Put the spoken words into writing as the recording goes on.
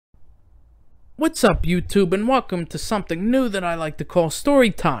What's up, YouTube, and welcome to something new that I like to call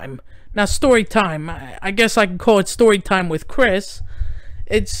story time. Now, story time, I guess I can call it story time with Chris.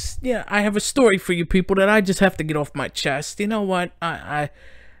 I have a story for you people that I just have to get off my chest. You know what,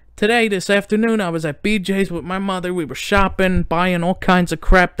 this afternoon, I was at BJ's with my mother. We were shopping, buying all kinds of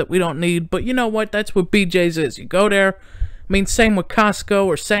crap that we don't need, but you know what, that's what BJ's is. You go there, same with Costco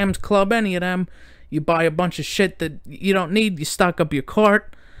or Sam's Club, any of them. You buy a bunch of shit that you don't need, you stock up your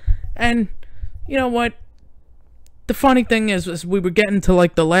cart, and you know what? The funny thing is, as we were getting to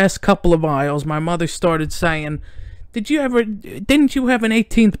like the last couple of aisles, my mother started saying, didn't you have an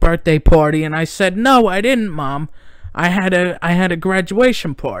 18th birthday party? And I said, no, I didn't, Mom. I had a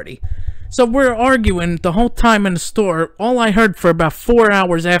graduation party. So we're arguing the whole time in the store. All I heard for about 4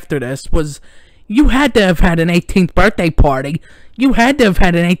 hours after this was, you had to have had an 18th birthday party. You had to have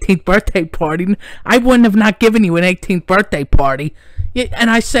had an 18th birthday party. I wouldn't have not given you an 18th birthday party. And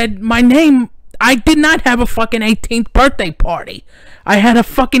I said, I did not have a fucking 18th birthday party. I had a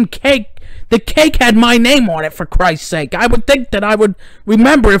fucking cake. The cake had my name on it, for Christ's sake. I would think that I would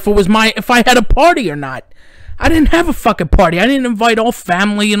remember if I had a party or not. I didn't have a fucking party. I didn't invite all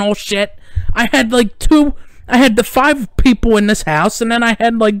family and all shit. I had the 5 people in this house, and then I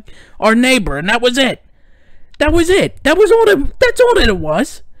had like our neighbor, and that was it. That's all that it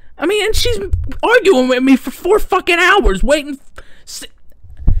was. And she's arguing with me for 4 fucking hours, waiting.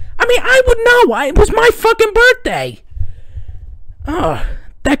 I would know. It was my fucking birthday.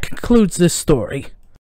 That concludes this story.